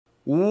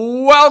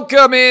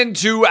Welcome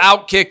into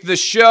Outkick the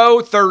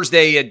Show,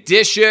 Thursday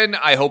edition.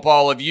 I hope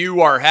all of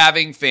you are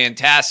having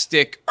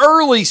fantastic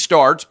early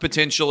starts,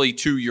 potentially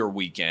to your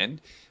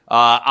weekend.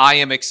 I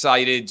am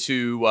excited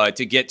to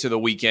get to the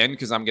weekend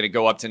because I'm going to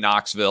go up to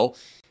Knoxville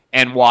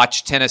and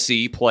watch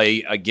Tennessee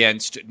play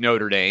against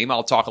Notre Dame.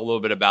 I'll talk a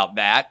little bit about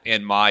that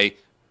and my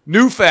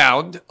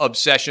newfound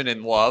obsession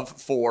and love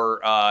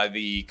for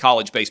the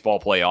college baseball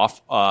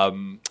playoff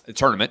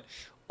tournament.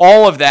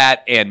 All of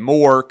that and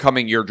more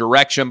coming your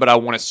direction, but I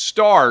want to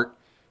start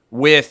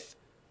with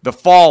the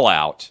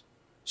fallout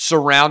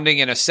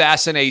surrounding an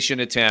assassination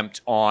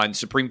attempt on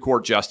Supreme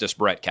Court Justice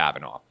Brett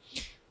Kavanaugh.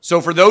 So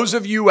for those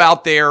of you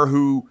out there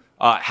who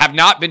have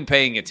not been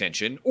paying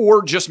attention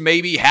or just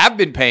maybe have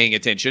been paying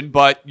attention,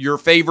 but your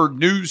favored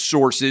news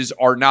sources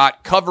are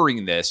not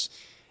covering this,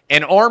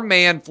 an armed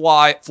man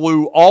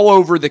flew all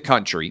over the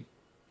country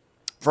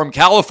from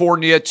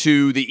California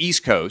to the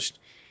East Coast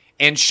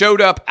and showed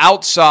up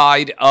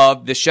outside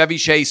of the Chevy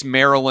Chase,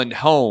 Maryland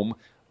home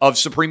of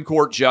Supreme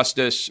Court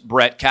Justice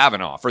Brett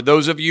Kavanaugh. For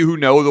those of you who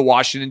know the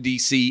Washington,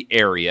 D.C.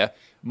 area,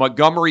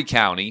 Montgomery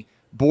County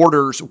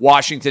borders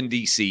Washington,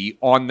 D.C.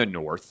 on the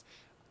north,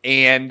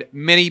 and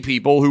many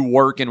people who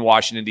work in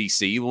Washington,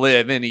 D.C.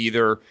 live in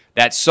either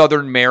that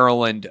southern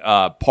Maryland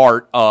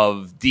part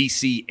of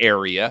D.C.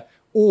 area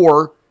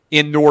or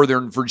in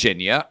Northern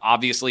Virginia.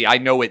 Obviously, I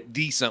know it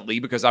decently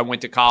because I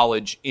went to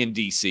college in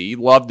D.C.,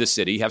 love the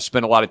city, have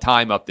spent a lot of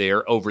time up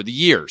there over the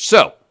years.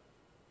 So,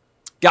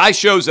 guy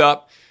shows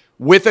up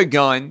with a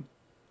gun,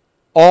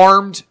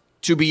 armed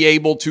to be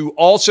able to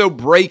also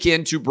break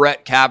into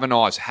Brett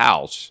Kavanaugh's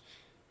house,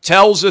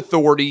 tells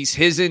authorities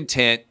his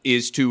intent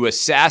is to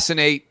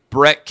assassinate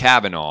Brett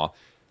Kavanaugh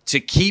to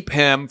keep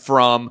him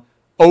from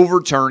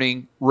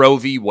overturning Roe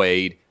v.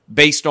 Wade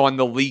based on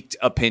the leaked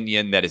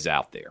opinion that is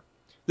out there.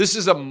 This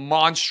is a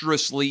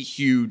monstrously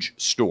huge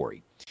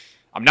story.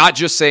 I'm not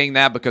just saying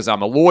that because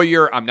I'm a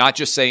lawyer. I'm not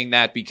just saying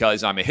that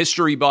because I'm a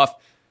history buff.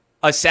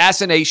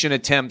 Assassination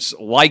attempts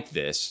like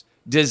this,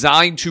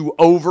 designed to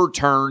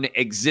overturn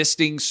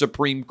existing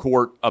Supreme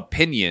Court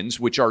opinions,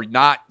 which are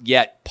not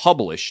yet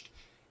published,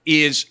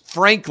 is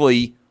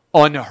frankly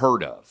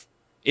unheard of.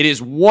 It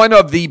is one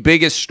of the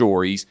biggest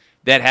stories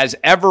that has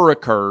ever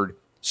occurred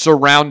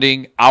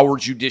surrounding our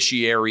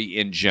judiciary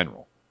in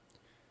general.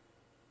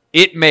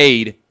 It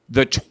made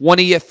the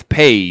 20th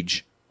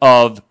page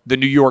of the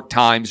New York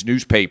Times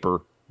newspaper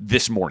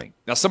this morning.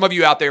 Now, some of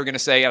you out there are going to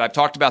say, and I've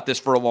talked about this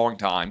for a long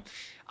time,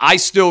 I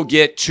still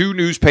get 2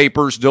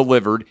 newspapers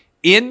delivered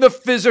in the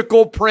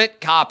physical print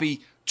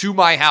copy to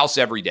my house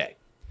every day.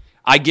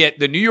 I get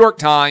the New York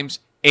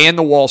Times and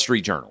the Wall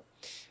Street Journal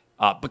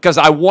because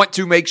I want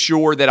to make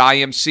sure that I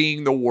am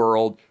seeing the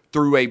world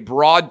through a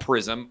broad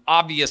prism.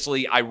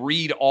 Obviously, I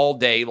read all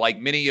day like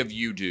many of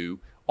you do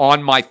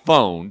on my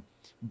phone,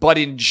 but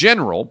in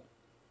general,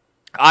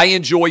 I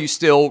enjoy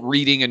still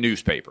reading a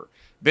newspaper.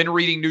 Been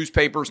reading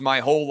newspapers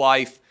my whole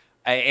life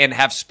and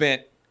have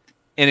spent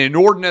an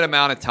inordinate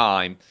amount of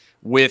time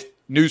with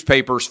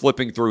newspapers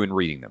flipping through and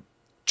reading them.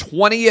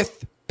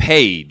 20th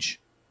page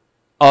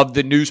of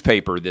the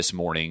newspaper this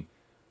morning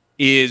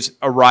is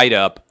a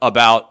write-up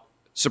about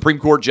Supreme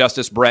Court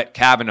Justice Brett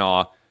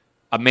Kavanaugh,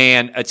 a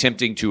man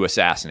attempting to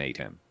assassinate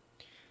him.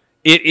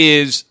 It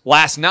is,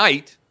 last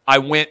night, I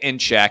went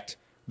and checked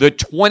the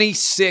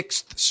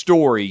 26th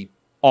story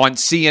on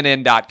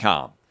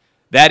CNN.com.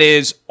 That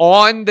is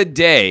on the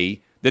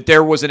day that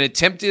there was an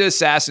attempted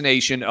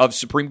assassination of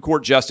Supreme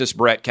Court Justice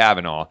Brett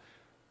Kavanaugh.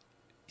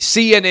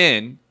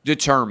 CNN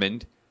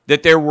determined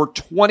that there were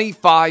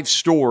 25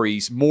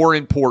 stories more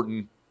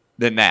important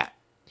than that.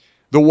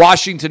 The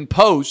Washington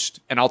Post,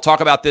 and I'll talk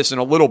about this in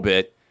a little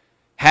bit,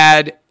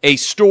 had a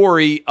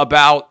story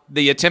about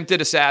the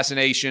attempted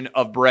assassination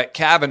of Brett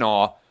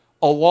Kavanaugh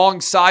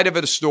alongside of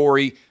it a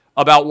story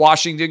about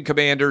Washington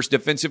Commanders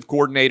defensive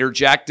coordinator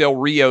Jack Del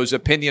Rio's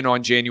opinion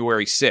on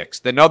January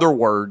 6th. In other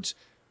words,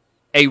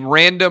 a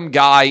random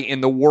guy in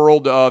the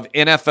world of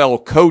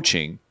NFL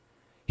coaching,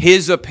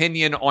 his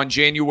opinion on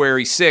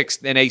January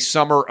 6th in a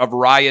summer of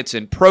riots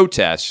and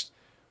protests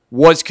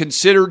was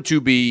considered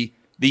to be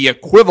the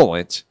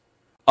equivalent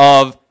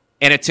of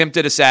an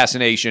attempted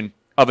assassination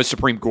of a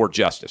Supreme Court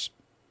justice.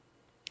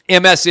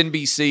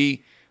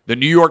 MSNBC, the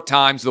New York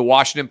Times, the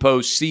Washington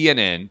Post,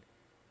 CNN,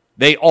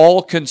 they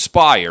all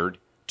conspired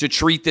to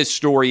treat this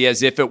story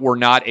as if it were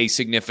not a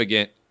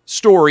significant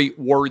story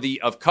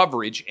worthy of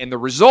coverage. And the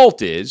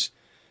result is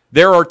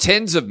there are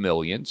tens of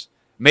millions,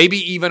 maybe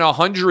even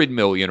 100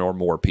 million or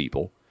more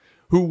people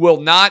who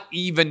will not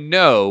even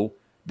know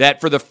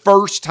that for the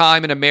first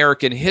time in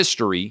American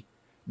history,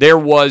 there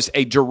was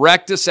a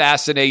direct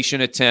assassination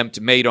attempt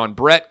made on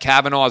Brett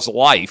Kavanaugh's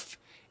life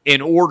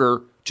in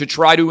order to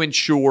try to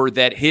ensure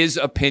that his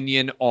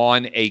opinion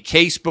on a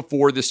case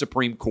before the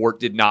Supreme Court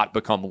did not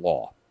become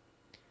law.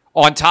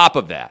 On top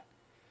of that,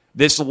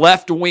 this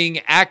left-wing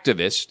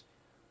activist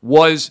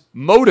was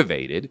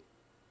motivated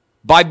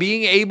by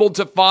being able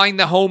to find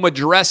the home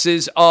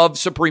addresses of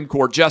Supreme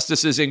Court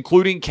justices,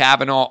 including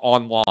Kavanaugh,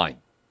 online,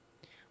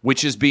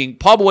 which is being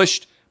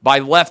published by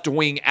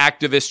left-wing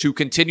activists who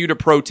continue to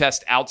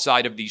protest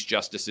outside of these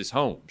justices'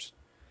 homes.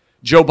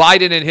 Joe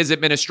Biden and his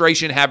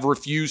administration have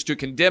refused to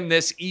condemn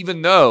this,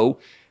 even though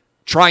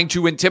trying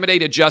to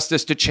intimidate a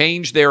justice to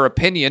change their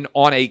opinion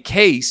on a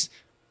case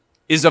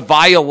is a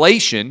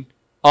violation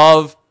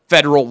of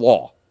federal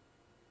law.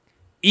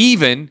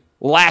 Even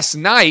last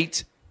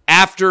night,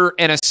 after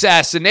an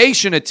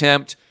assassination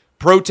attempt,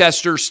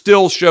 protesters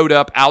still showed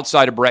up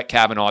outside of Brett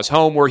Kavanaugh's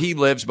home, where he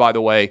lives, by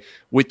the way,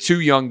 with 2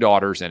 young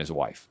daughters and his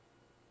wife.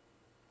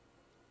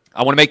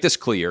 I want to make this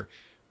clear.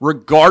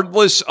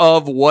 Regardless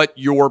of what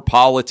your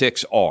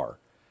politics are,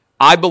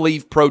 I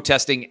believe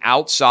protesting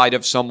outside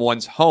of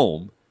someone's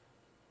home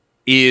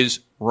is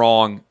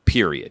wrong,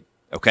 period.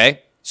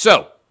 Okay?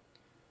 So,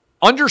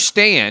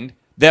 understand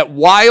that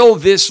while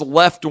this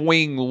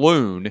left-wing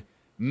loon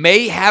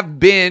may have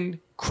been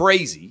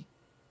crazy,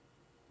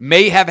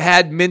 may have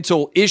had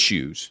mental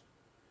issues,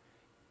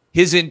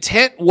 his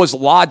intent was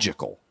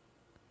logical.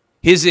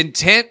 His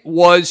intent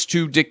was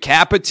to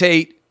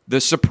decapitate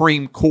the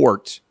Supreme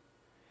Court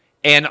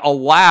and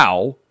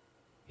allow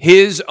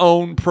his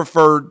own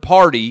preferred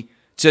party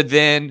to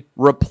then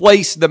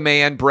replace the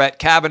man, Brett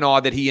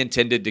Kavanaugh, that he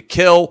intended to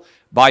kill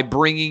by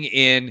bringing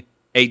in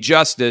a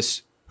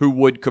justice who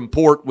would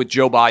comport with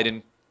Joe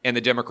Biden and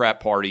the Democrat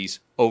Party's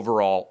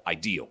overall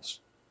ideals.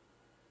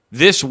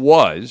 This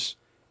was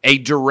a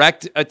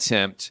direct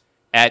attempt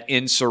at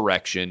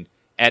insurrection,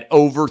 at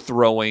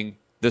overthrowing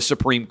the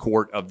Supreme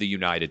Court of the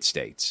United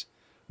States,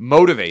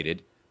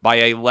 motivated by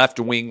a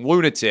left-wing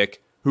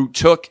lunatic who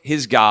took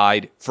his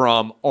guide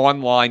from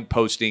online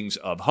postings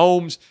of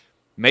homes,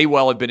 may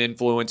well have been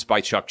influenced by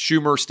Chuck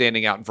Schumer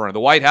standing out in front of the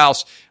White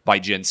House, by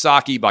Jen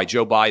Psaki, by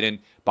Joe Biden,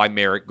 by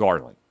Merrick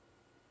Garland.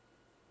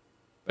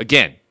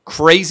 Again,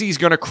 crazy's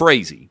going to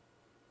crazy.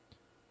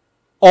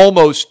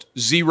 Almost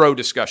zero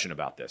discussion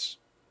about this.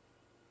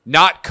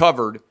 Not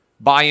covered,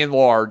 by and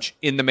large,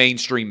 in the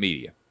mainstream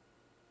media.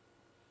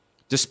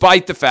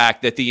 Despite the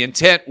fact that the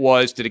intent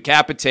was to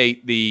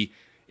decapitate the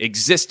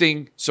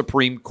existing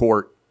Supreme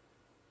Court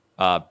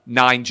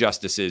 9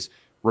 justices,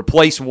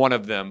 replace one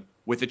of them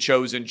with a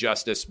chosen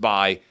justice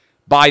by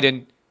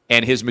Biden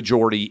and his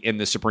majority in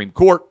the Supreme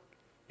Court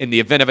in the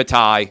event of a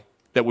tie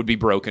that would be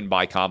broken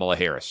by Kamala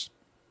Harris.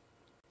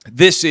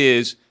 This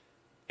is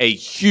a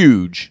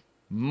huge,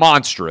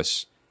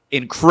 monstrous,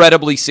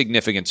 incredibly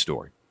significant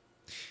story.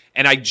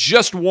 And I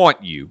just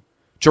want you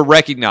to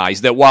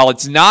recognize that while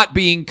it's not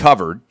being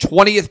covered,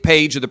 20th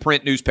page of the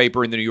print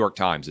newspaper in the New York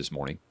Times this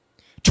morning,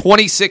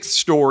 26th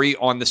story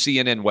on the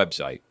CNN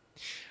website,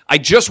 I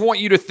just want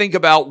you to think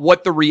about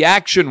what the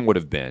reaction would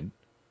have been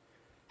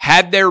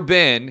had there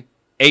been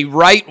a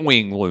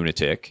right-wing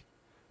lunatic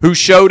who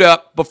showed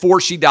up before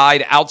she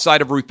died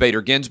outside of Ruth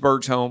Bader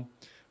Ginsburg's home,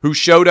 who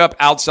showed up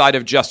outside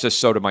of Justice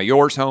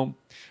Sotomayor's home,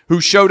 who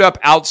showed up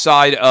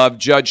outside of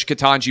Judge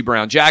Ketanji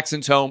Brown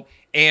Jackson's home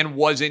and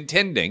was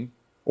intending,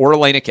 or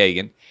Elena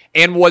Kagan,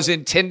 and was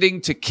intending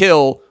to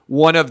kill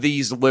one of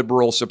these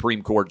liberal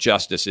Supreme Court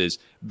justices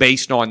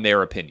based on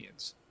their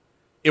opinions.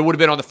 It would have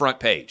been on the front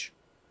page.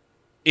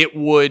 It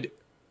would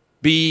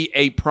be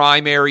a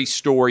primary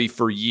story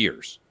for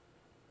years.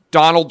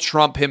 Donald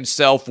Trump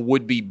himself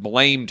would be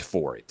blamed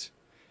for it.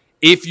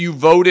 If you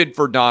voted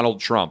for Donald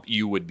Trump,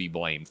 you would be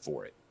blamed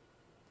for it.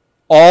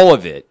 All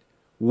of it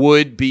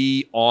would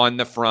be on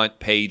the front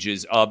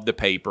pages of the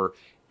paper.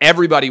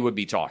 Everybody would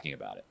be talking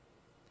about it.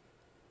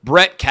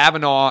 Brett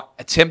Kavanaugh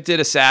attempted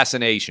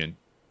assassination,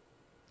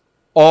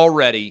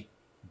 already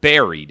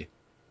buried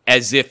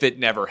as if it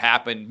never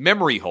happened,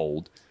 memory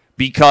hold,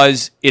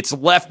 because it's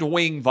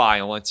left-wing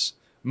violence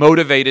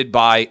motivated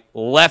by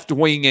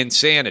left-wing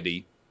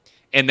insanity,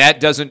 and that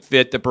doesn't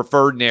fit the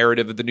preferred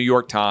narrative of the New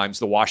York Times,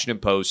 the Washington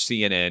Post,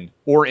 CNN,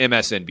 or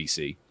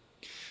MSNBC.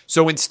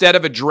 So instead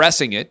of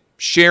addressing it,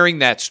 sharing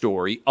that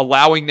story,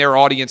 allowing their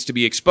audience to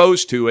be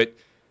exposed to it,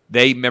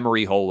 they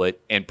memory hole it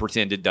and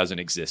pretend it doesn't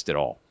exist at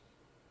all.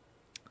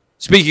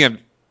 Speaking of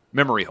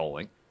memory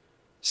holing,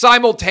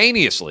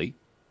 simultaneously,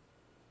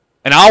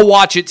 and I'll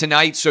watch it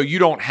tonight so you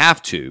don't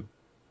have to,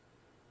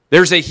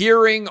 there's a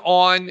hearing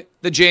on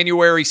the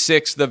January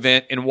 6th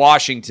event in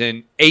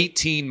Washington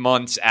 18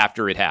 months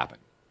after it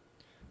happened.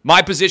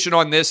 My position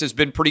on this has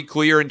been pretty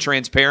clear and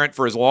transparent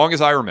for as long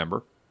as I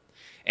remember,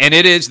 and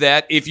it is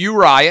that if you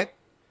riot,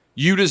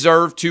 you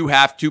deserve to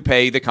have to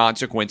pay the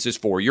consequences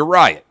for your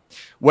riot.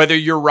 Whether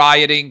you're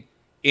rioting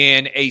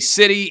in a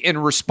city in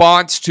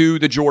response to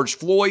the George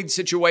Floyd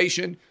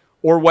situation,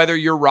 or whether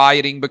you're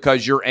rioting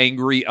because you're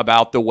angry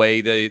about the way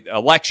the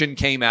election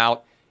came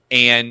out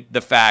and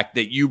the fact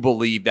that you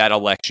believe that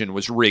election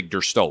was rigged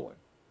or stolen.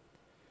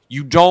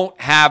 You don't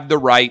have the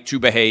right to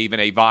behave in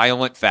a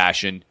violent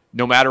fashion,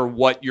 no matter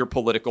what your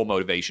political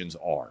motivations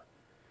are.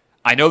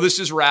 I know this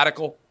is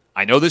radical.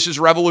 I know this is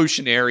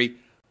revolutionary.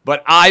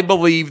 But I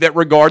believe that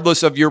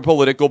regardless of your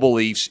political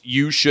beliefs,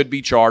 you should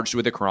be charged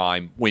with a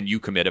crime when you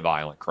commit a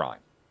violent crime.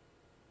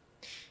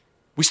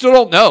 We still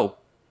don't know,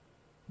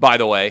 by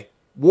the way,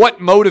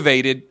 what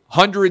motivated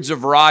hundreds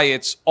of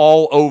riots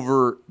all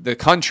over the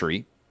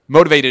country.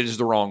 Motivated is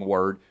the wrong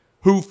word.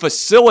 Who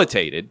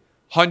facilitated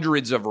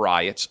hundreds of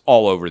riots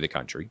all over the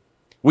country.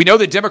 We know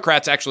that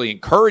Democrats actually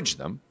encouraged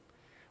them.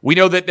 We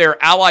know that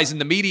their allies in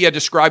the media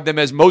described them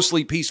as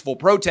mostly peaceful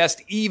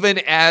protests, even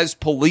as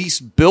police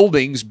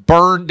buildings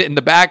burned in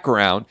the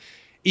background,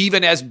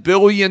 even as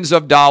billions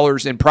of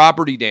dollars in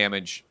property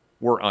damage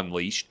were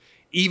unleashed,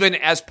 even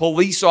as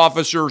police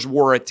officers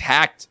were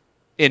attacked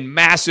in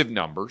massive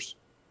numbers,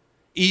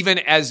 even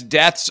as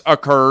deaths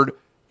occurred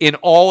in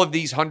all of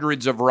these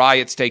hundreds of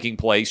riots taking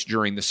place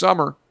during the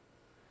summer,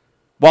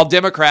 while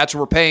Democrats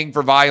were paying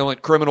for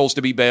violent criminals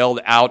to be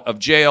bailed out of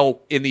jail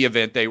in the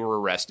event they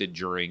were arrested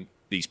during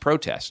these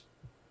protests.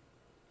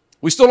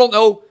 We still don't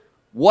know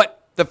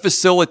what the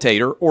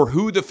facilitator or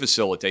who the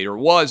facilitator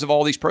was of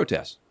all these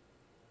protests.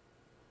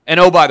 And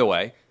oh, by the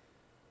way,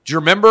 do you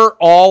remember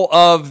all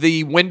of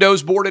the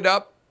windows boarded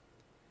up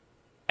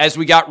as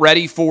we got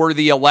ready for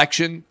the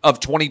election of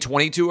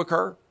 2020 to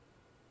occur?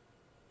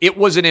 It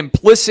was an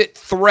implicit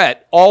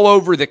threat all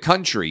over the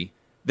country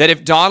that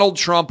if Donald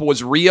Trump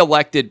was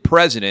reelected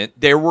president,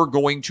 there were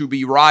going to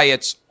be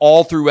riots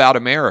all throughout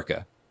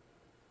America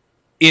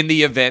in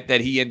the event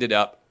that he ended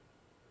up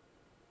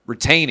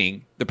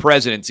retaining the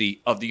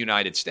presidency of the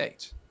United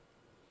States.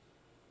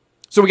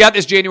 So we got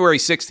this January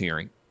 6th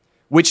hearing,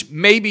 which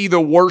may be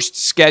the worst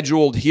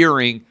scheduled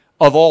hearing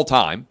of all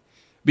time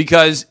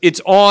because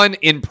it's on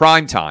in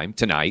prime time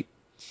tonight.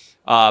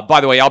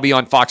 By the way, I'll be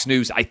on Fox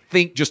News, I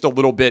think, just a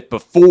little bit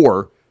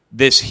before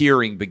this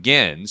hearing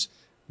begins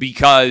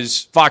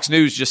because Fox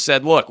News just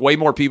said, look, way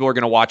more people are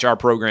going to watch our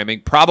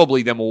programming,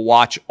 probably than will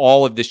watch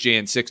all of this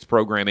Jan 6th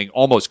programming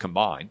almost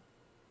combined.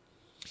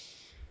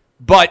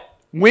 But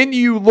when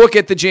you look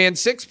at the Jan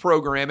 6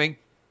 programming,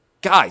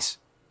 guys,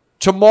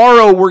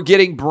 tomorrow we're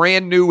getting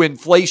brand new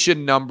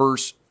inflation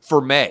numbers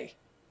for May.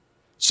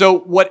 So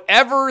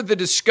whatever the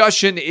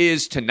discussion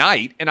is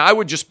tonight, and I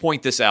would just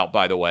point this out,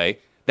 by the way,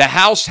 the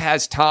House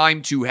has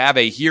time to have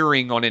a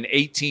hearing on an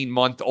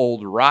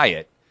 18-month-old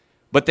riot,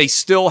 but they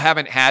still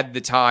haven't had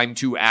the time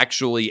to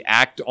actually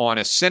act on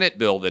a Senate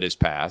bill that has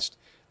passed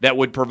that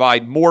would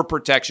provide more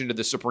protection to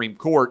the Supreme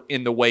Court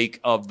in the wake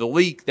of the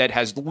leak that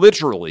has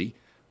literally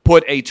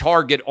put a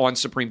target on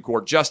Supreme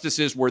Court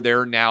justices where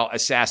there are now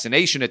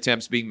assassination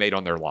attempts being made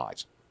on their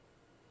lives.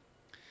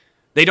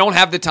 They don't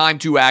have the time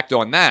to act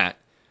on that,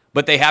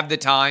 but they have the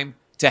time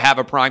to have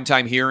a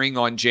primetime hearing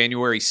on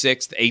January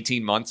 6th,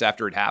 18 months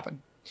after it happened.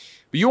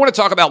 But you want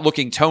to talk about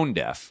looking tone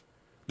deaf.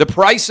 The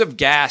price of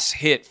gas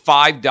hit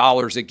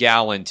 $5 a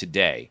gallon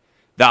today,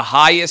 the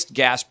highest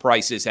gas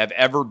prices have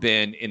ever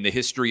been in the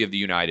history of the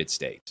United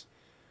States.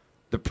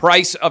 The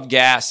price of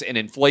gas and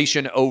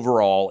inflation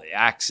overall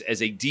acts as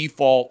a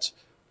default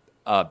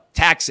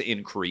tax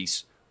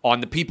increase on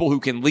the people who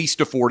can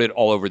least afford it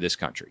all over this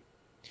country.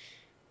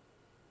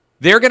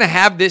 They're going to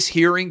have this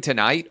hearing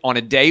tonight on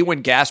a day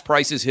when gas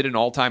prices hit an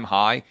all-time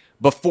high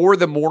before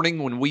the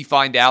morning when we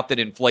find out that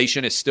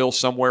inflation is still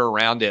somewhere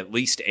around at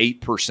least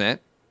 8%.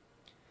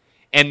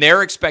 And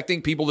they're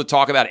expecting people to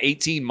talk about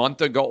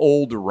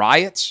 18-month-old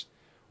riots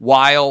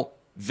while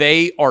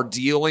they are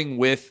dealing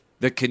with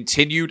the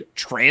continued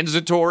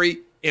transitory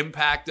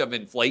impact of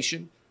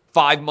inflation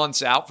 5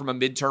 months out from a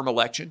midterm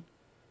election.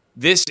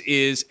 This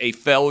is a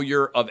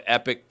failure of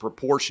epic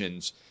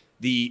proportions.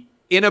 The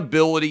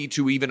inability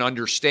to even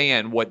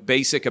understand what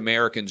basic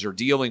Americans are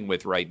dealing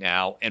with right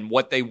now and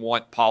what they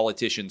want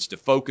politicians to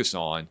focus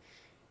on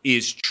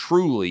is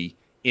truly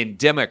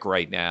endemic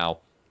right now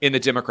in the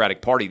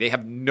Democratic Party. They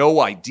have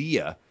no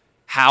idea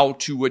how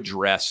to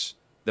address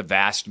the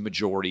vast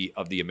majority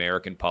of the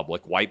American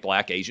public, white,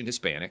 black, Asian,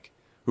 Hispanic,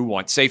 who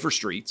want safer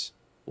streets,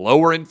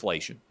 lower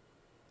inflation,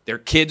 their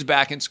kids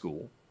back in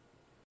school,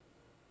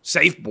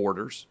 safe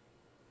borders,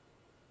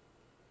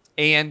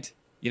 and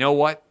you know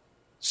what?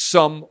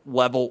 Some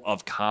level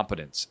of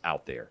competence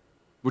out there,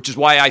 which is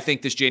why I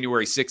think this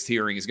January 6th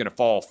hearing is going to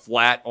fall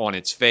flat on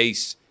its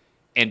face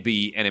and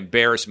be an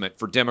embarrassment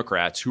for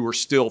Democrats who are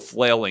still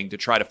flailing to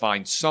try to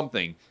find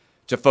something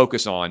to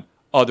focus on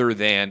other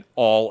than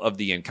all of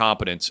the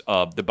incompetence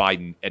of the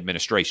Biden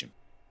administration.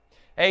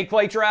 Hey,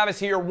 Clay Travis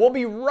here. We'll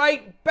be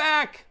right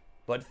back.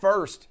 But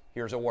first,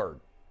 here's a word.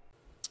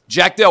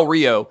 Jack Del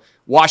Rio,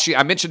 Washington,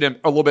 I mentioned him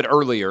a little bit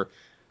earlier,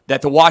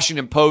 that the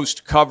Washington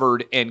Post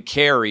covered and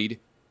carried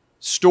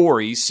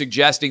stories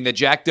suggesting that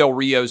Jack Del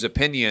Rio's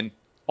opinion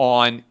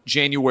on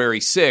January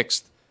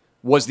 6th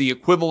was the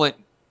equivalent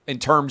in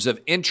terms of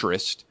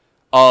interest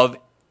of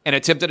an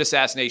attempted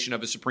assassination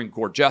of a Supreme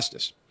Court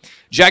justice.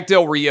 Jack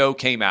Del Rio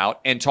came out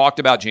and talked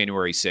about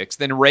January 6th,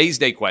 then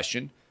raised a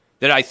question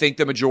that I think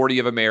the majority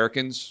of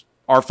Americans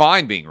are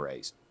fine being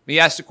raised. He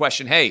asked the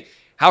question, hey,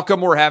 how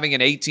come we're having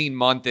an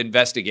 18-month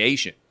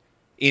investigation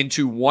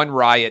into one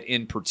riot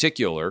in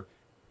particular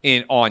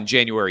on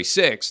January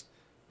 6th,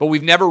 but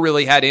we've never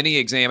really had any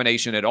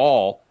examination at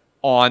all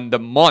on the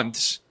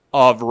months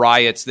of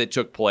riots that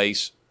took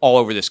place all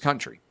over this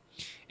country?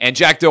 And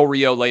Jack Del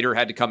Rio later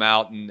had to come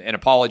out and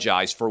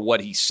apologize for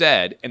what he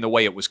said and the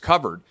way it was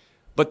covered.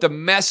 But the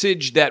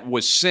message that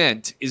was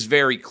sent is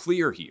very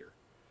clear here.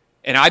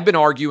 And I've been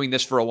arguing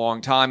this for a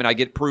long time, and I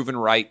get proven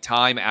right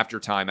time after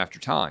time after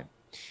time.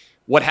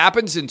 What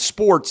happens in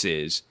sports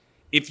is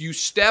if you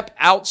step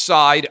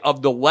outside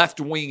of the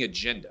left-wing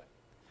agenda,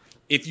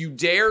 if you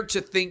dare to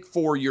think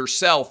for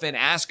yourself and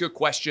ask a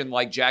question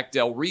like Jack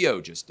Del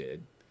Rio just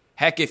did,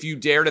 heck, if you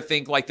dare to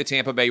think like the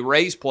Tampa Bay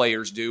Rays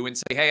players do and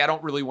say, hey, I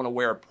don't really want to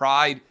wear a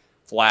pride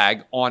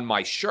flag on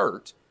my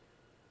shirt,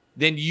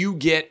 then you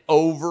get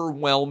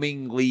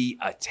overwhelmingly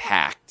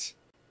attacked.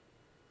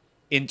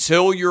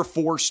 Until you're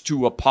forced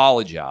to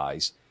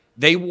apologize,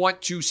 they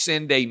want to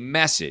send a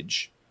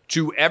message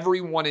to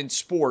everyone in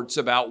sports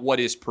about what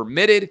is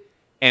permitted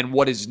and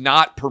what is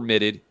not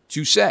permitted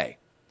to say.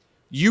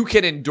 You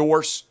can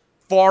endorse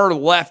far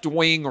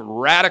left-wing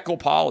radical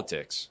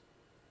politics,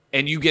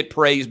 and you get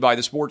praised by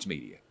the sports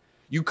media.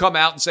 You come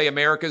out and say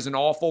America's an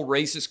awful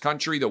racist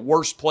country, the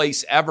worst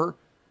place ever,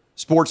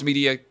 sports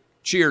media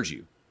cheers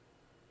you.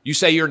 You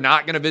say you're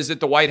not going to visit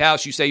the White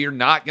House, you say you're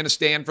not going to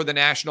stand for the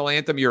national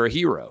anthem, you're a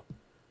hero.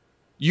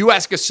 You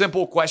ask a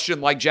simple question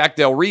like Jack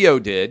Del Rio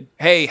did,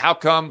 hey, how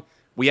come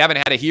we haven't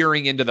had a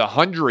hearing into the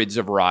hundreds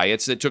of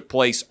riots that took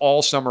place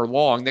all summer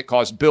long that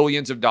caused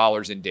billions of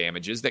dollars in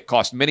damages, that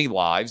cost many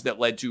lives, that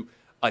led to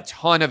a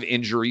ton of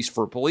injuries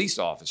for police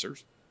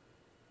officers?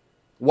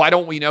 Why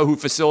don't we know who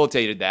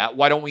facilitated that?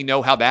 Why don't we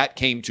know how that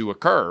came to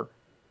occur?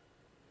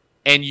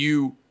 And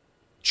you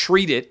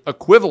treat it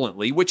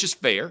equivalently, which is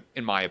fair,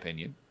 in my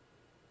opinion,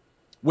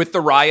 with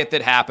the riot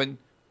that happened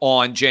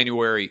on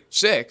January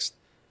 6th.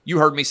 You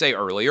heard me say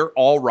earlier,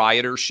 all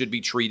rioters should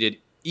be treated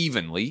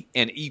evenly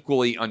and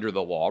equally under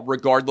the law,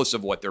 regardless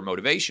of what their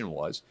motivation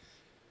was.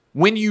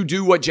 When you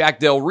do what Jack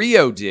Del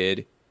Rio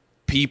did,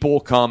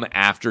 people come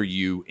after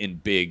you in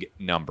big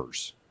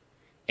numbers.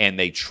 And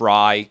they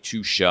try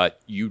to shut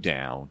you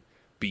down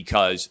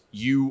because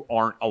you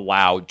aren't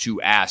allowed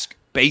to ask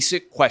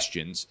basic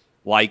questions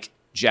like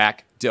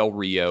Jack Del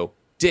Rio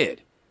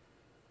did.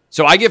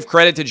 So I give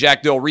credit to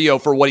Jack Del Rio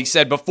for what he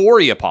said before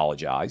he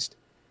apologized,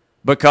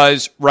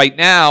 because right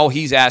now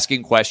he's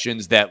asking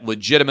questions that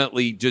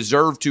legitimately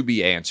deserve to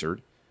be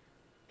answered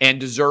and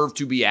deserve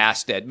to be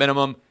asked at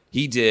minimum.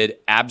 He did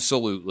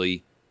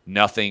absolutely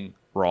nothing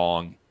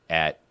wrong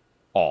at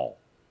all.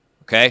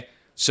 Okay?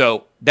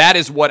 So that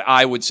is what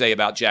I would say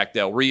about Jack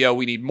Del Rio.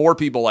 We need more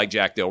people like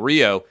Jack Del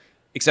Rio,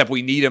 except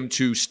we need them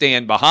to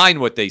stand behind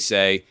what they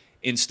say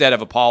instead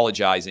of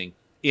apologizing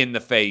in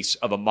the face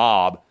of a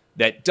mob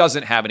that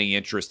doesn't have any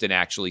interest in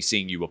actually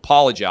seeing you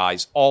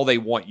apologize. All they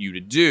want you to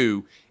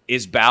do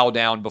is bow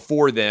down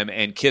before them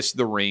and kiss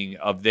the ring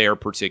of their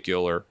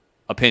particular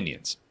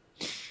opinions.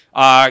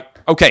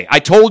 Okay, I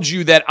told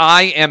you that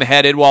I am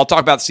headed, well, I'll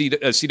talk about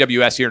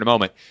CWS here in a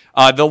moment.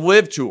 The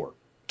LIV Tour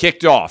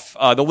kicked off.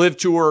 The LIV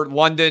Tour,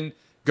 London,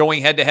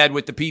 going head-to-head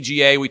with the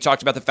PGA. We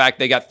talked about the fact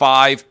they got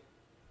 5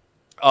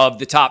 of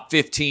the top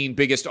 15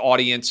 biggest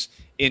audience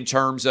in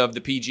terms of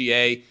the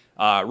PGA.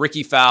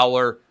 Ricky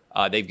Fowler,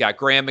 they've got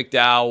Graham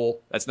McDowell.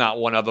 That's not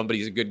one of them, but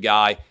he's a good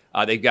guy.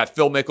 They've got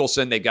Phil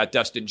Mickelson. They've got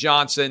Dustin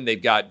Johnson.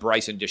 They've got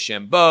Bryson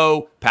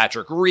DeChambeau,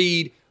 Patrick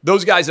Reed.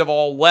 Those guys have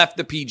all left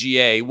the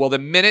PGA. Well, the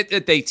minute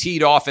that they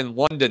teed off in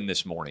London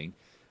this morning,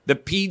 the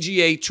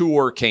PGA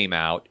Tour came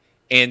out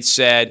and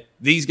said,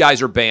 these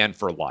guys are banned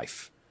for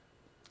life.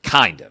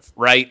 Kind of,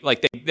 right?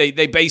 Like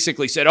they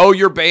basically said, oh,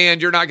 you're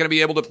banned. You're not going to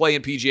be able to play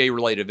in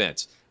PGA-related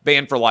events.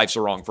 Banned for life's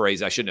the wrong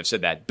phrase. I shouldn't have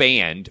said that.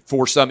 Banned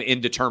for some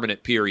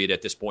indeterminate period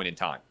at this point in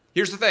time.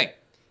 Here's the thing.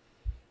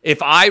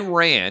 If I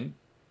ran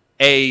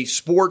a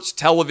sports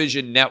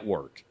television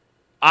network,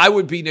 I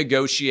would be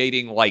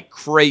negotiating like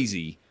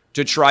crazy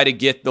to try to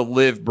get the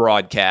LIV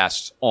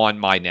broadcasts on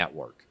my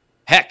network.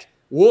 Heck,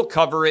 we'll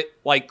cover it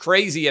like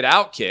crazy at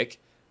Outkick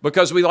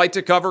because we like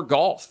to cover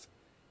golf.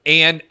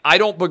 And I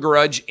don't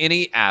begrudge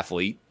any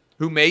athlete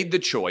who made the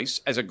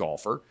choice as a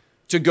golfer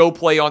to go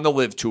play on the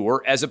LIV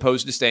Tour as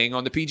opposed to staying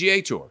on the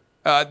PGA Tour.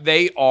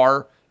 They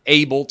are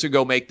able to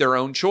go make their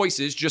own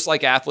choices, just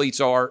like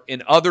athletes are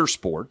in other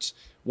sports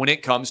when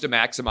it comes to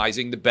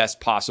maximizing the best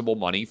possible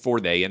money for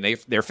they and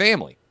their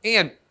family.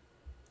 And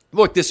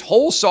look, this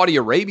whole Saudi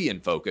Arabian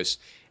focus,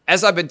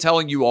 as I've been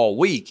telling you all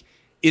week,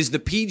 is the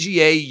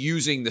PGA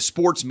using the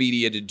sports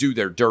media to do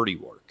their dirty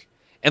work.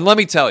 And let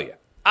me tell you,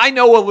 I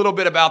know a little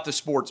bit about the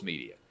sports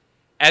media.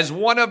 As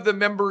one of the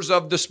members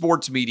of the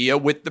sports media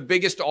with the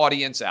biggest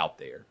audience out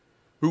there,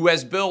 who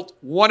has built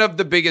one of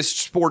the biggest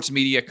sports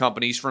media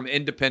companies from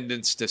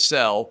independence to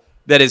sell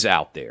that is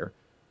out there,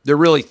 there are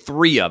really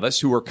 3 of us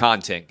who are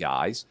content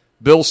guys,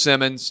 Bill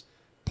Simmons,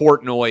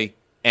 Portnoy,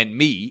 and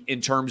me, in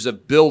terms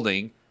of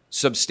building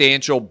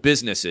substantial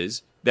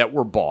businesses that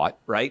were bought,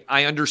 right?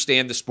 I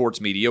understand the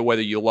sports media,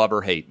 whether you love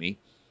or hate me.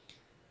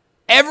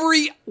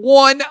 Every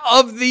one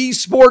of these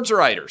sports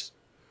writers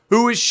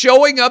who is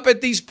showing up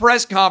at these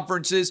press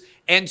conferences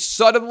and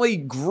suddenly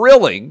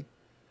grilling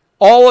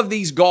all of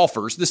these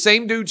golfers, the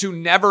same dudes who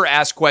never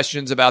ask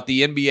questions about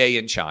the NBA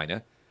in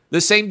China, the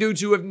same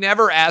dudes who have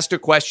never asked a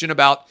question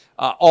about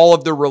all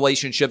of the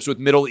relationships with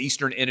Middle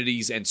Eastern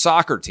entities and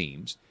soccer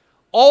teams,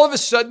 all of a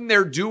sudden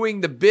they're doing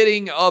the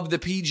bidding of the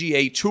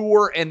PGA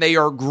Tour and they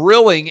are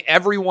grilling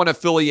everyone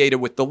affiliated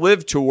with the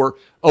LIV Tour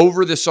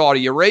over the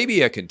Saudi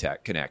Arabia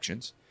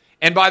connections.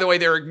 And by the way,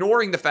 they're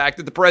ignoring the fact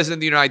that the president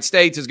of the United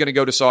States is going to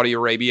go to Saudi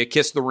Arabia,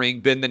 kiss the ring,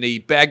 bend the knee,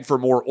 beg for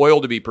more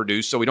oil to be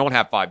produced so we don't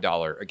have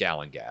 $5 a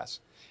gallon gas.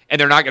 And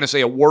they're not going to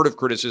say a word of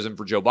criticism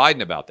for Joe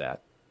Biden about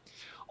that.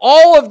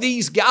 All of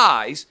these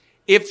guys,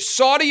 if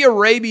Saudi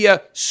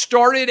Arabia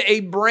started a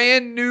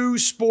brand new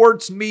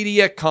sports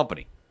media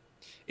company,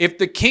 if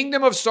the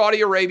Kingdom of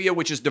Saudi Arabia,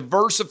 which is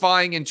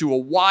diversifying into a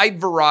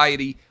wide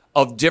variety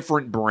of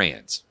different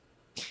brands,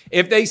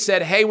 if they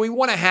said, hey, we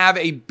want to have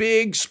a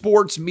big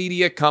sports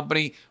media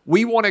company,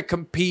 we want to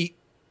compete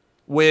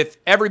with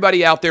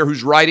everybody out there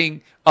who's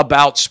writing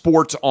about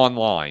sports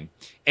online,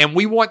 and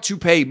we want to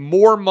pay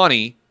more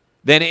money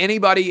than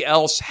anybody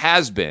else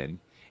has been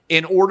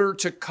in order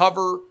to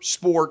cover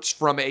sports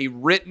from a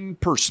written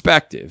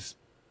perspective,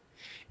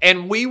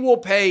 and we will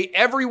pay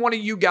every one of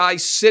you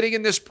guys sitting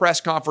in this press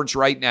conference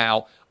right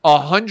now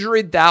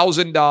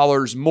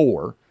 $100,000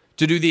 more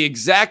to do the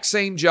exact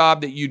same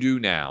job that you do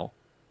now,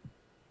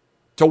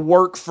 to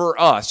work for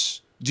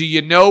us. Do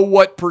you know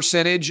what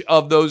percentage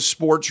of those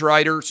sports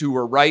writers who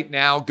are right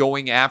now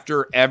going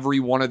after every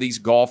one of these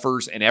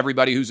golfers and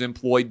everybody who's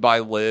employed by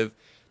Liv?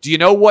 Do you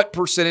know what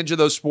percentage of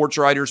those sports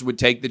writers would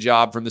take the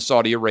job from the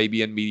Saudi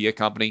Arabian media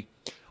company?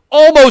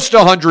 Almost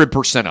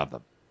 100% of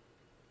them.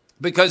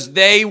 Because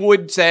they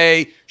would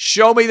say,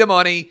 show me the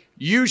money,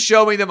 you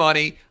show me the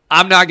money,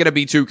 I'm not going to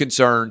be too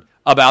concerned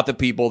about the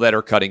people that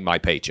are cutting my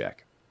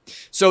paycheck.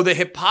 So the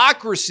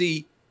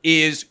hypocrisy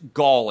is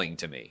galling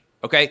to me.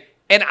 Okay?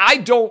 And I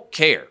don't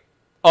care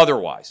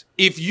otherwise.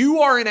 If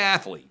you are an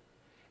athlete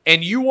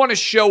and you want to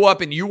show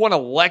up and you want to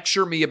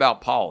lecture me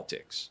about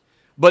politics,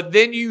 but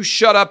then you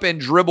shut up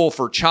and dribble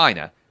for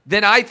China,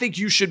 then I think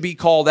you should be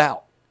called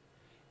out.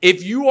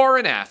 If you are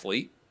an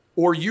athlete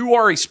or you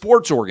are a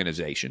sports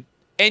organization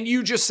and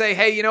you just say,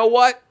 hey, you know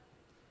what?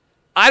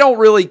 I don't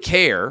really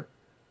care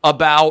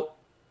about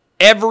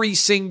every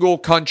single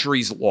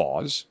country's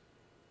laws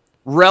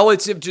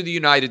relative to the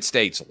United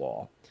States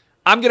law.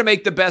 I'm going to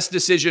make the best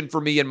decision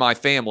for me and my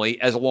family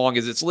as long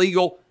as it's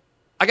legal.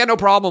 I got no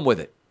problem with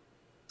it,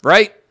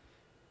 right?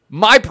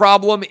 My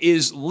problem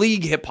is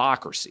league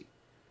hypocrisy.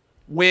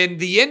 When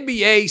the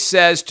NBA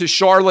says to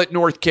Charlotte,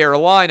 North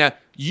Carolina,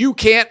 you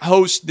can't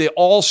host the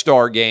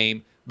All-Star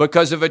game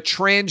because of a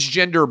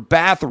transgender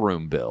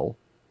bathroom bill,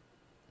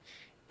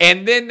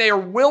 and then they're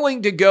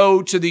willing to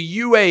go to the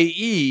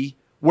UAE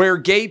where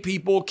gay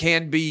people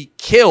can be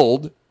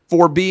killed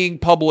for being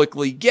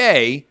publicly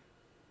gay,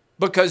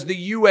 because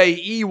the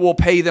UAE will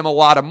pay them a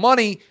lot of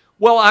money,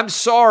 well, I'm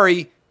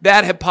sorry,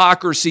 that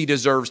hypocrisy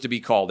deserves to be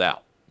called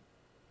out.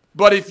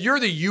 But if you're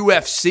the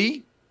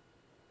UFC,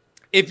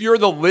 if you're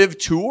the Live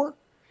Tour,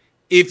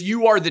 if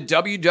you are the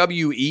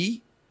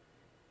WWE,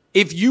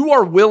 if you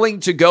are willing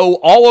to go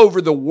all over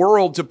the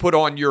world to put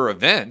on your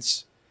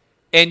events,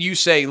 and you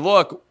say,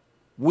 look,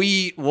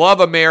 we love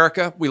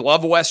America, we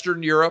love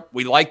Western Europe,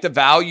 we like the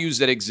values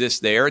that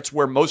exist there, it's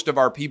where most of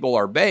our people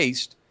are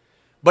based,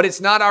 but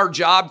it's not our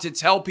job to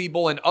tell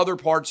people in other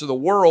parts of the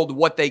world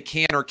what they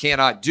can or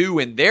cannot do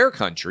in their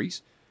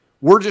countries.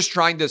 We're just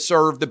trying to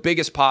serve the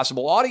biggest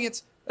possible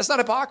audience. That's not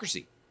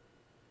hypocrisy.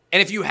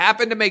 And if you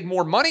happen to make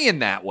more money in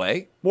that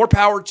way, more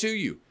power to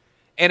you.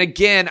 And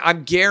again,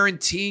 I'm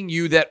guaranteeing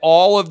you that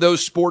all of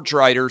those sports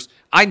writers,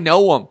 I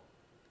know them.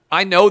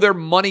 I know they're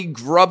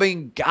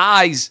money-grubbing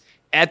guys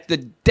at the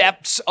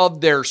depths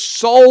of their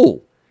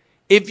soul.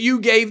 If you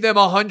gave them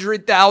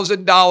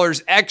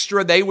 $100,000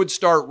 extra, they would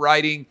start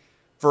writing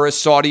for a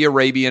Saudi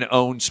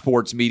Arabian-owned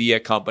sports media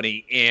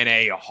company in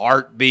a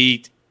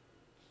heartbeat.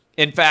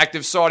 In fact,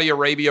 if Saudi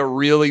Arabia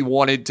really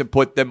wanted to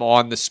put them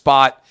on the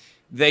spot,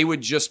 they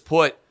would just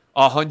put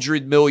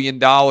 $100 million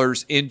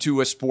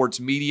into a sports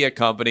media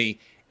company,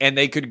 and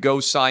they could go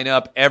sign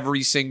up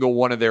every single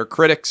one of their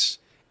critics,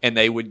 and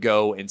they would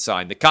go and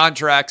sign the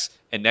contracts,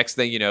 and next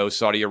thing you know,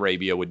 Saudi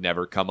Arabia would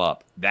never come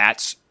up.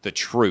 That's the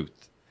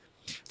truth.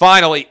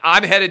 Finally,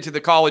 I'm headed to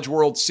the College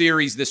World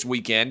Series this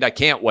weekend. I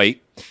can't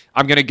wait.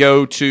 I'm going to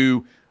go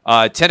to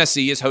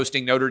Tennessee is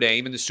hosting Notre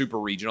Dame in the Super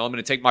Regional. I'm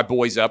going to take my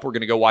boys up. We're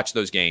going to go watch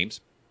those games.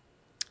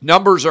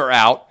 Numbers are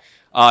out.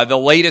 The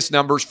latest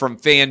numbers from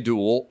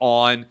FanDuel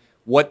on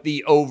what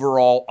the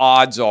overall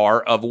odds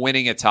are of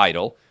winning a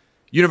title.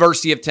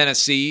 University of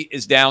Tennessee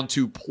is down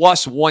to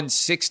plus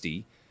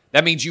 160.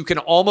 That means you can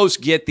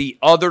almost get the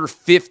other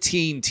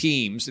 15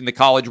 teams in the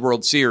College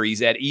World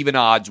Series at even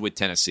odds with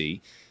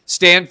Tennessee.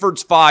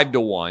 Stanford's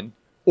 5-1.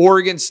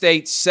 Oregon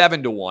State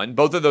 7-1.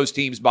 Both of those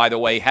teams, by the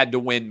way, had to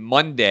win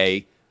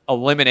Monday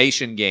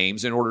elimination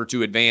games in order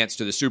to advance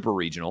to the Super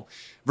Regional.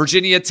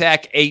 Virginia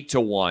Tech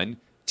 8-1.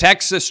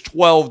 Texas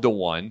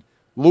 12-1.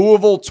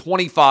 Louisville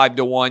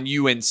 25-1.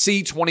 UNC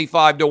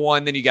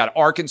 25-1. Then you got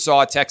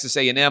Arkansas, Texas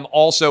A&M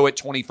also at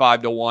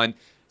 25-1.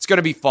 It's going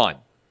to be fun.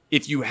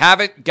 If you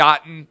haven't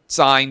gotten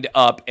signed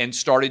up and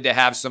started to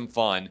have some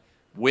fun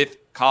with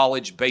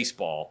college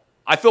baseball,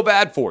 I feel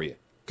bad for you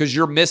because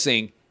you're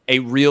missing a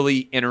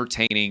really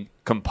entertaining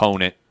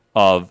component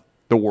of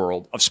the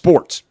world of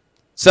sports.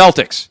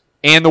 Celtics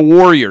and the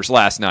Warriors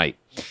last night.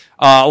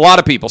 A lot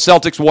of people.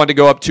 Celtics won to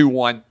go up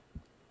 2-1.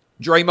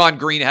 Draymond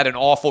Green had an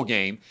awful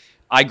game.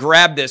 I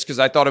grabbed this because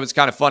I thought it was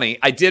kind of funny.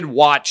 I did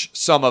watch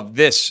some of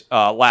this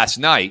last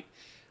night.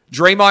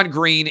 Draymond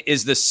Green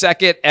is the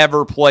second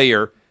ever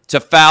player to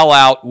foul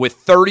out with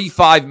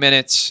 35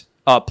 minutes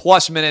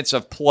plus minutes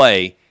of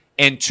play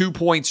and 2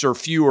 points or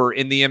fewer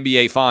in the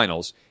NBA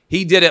Finals.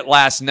 He did it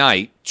last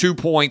night. 2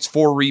 points,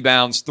 4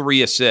 rebounds,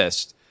 3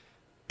 assists.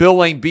 Bill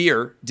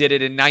Laimbeer did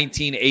it in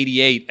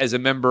 1988 as a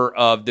member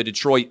of the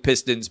Detroit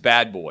Pistons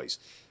Bad Boys.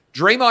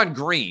 Draymond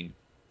Green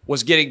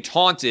was getting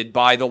taunted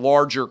by the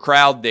larger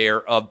crowd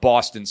there of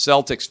Boston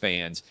Celtics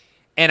fans.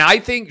 And I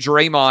think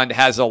Draymond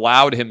has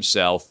allowed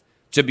himself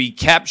to be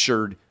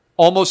captured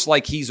almost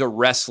like he's a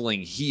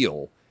wrestling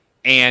heel.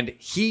 And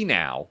he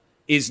now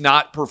is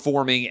not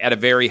performing at a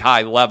very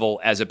high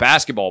level as a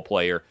basketball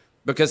player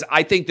because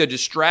I think the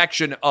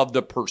distraction of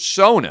the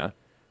persona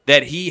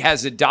that he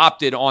has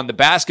adopted on the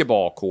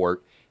basketball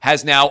court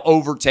has now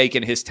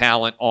overtaken his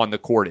talent on the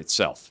court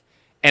itself.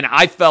 And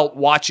I felt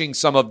watching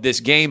some of this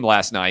game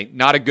last night,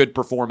 not a good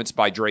performance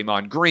by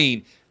Draymond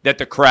Green, that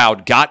the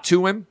crowd got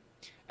to him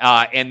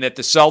and that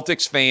the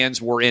Celtics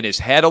fans were in his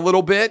head a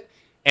little bit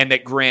and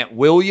that Grant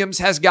Williams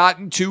has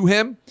gotten to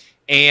him.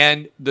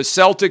 And the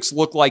Celtics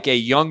look like a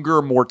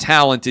younger, more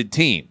talented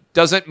team.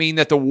 Doesn't mean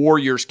that the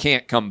Warriors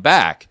can't come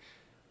back,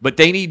 but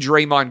they need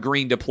Draymond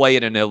Green to play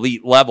at an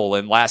elite level,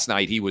 and last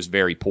night he was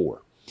very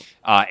poor.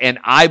 And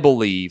I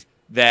believe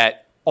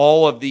that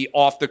all of the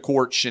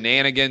off-the-court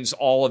shenanigans,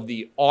 all of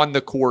the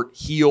on-the-court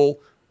heel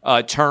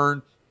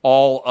turn,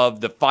 all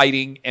of the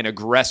fighting and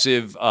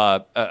aggressive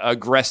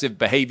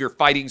behavior,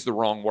 fighting's the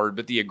wrong word,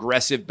 but the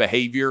aggressive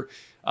behavior,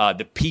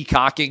 the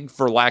peacocking,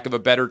 for lack of a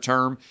better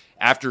term,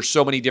 after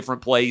so many different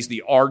plays,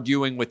 the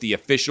arguing with the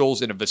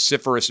officials in a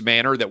vociferous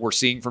manner that we're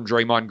seeing from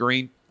Draymond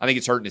Green, I think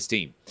it's hurting his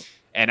team.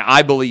 And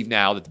I believe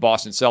now that the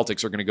Boston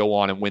Celtics are going to go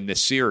on and win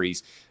this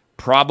series,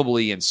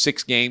 probably in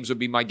 6 games would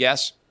be my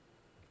guess.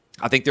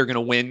 I think they're going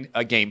to win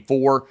a game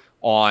 4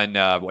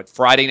 on,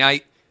 Friday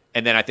night.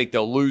 And then I think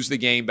they'll lose the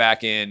game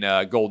back in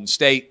Golden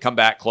State, come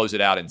back, close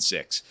it out in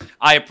 6.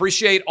 I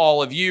appreciate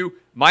all of you.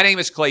 My name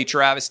is Clay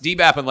Travis,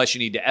 DBAP unless you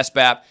need to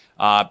SBAP.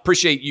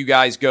 Appreciate you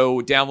guys. Go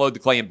download the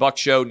Clay and Buck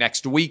Show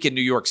next week in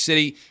New York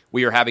City.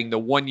 We are having the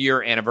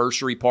 1-year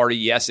anniversary party.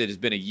 Yes, it has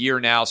been a year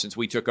now since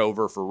we took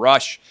over for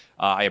Rush.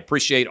 I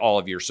appreciate all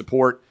of your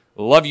support.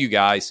 Love you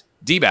guys.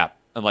 DBAP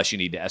unless you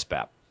need to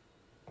SBAP.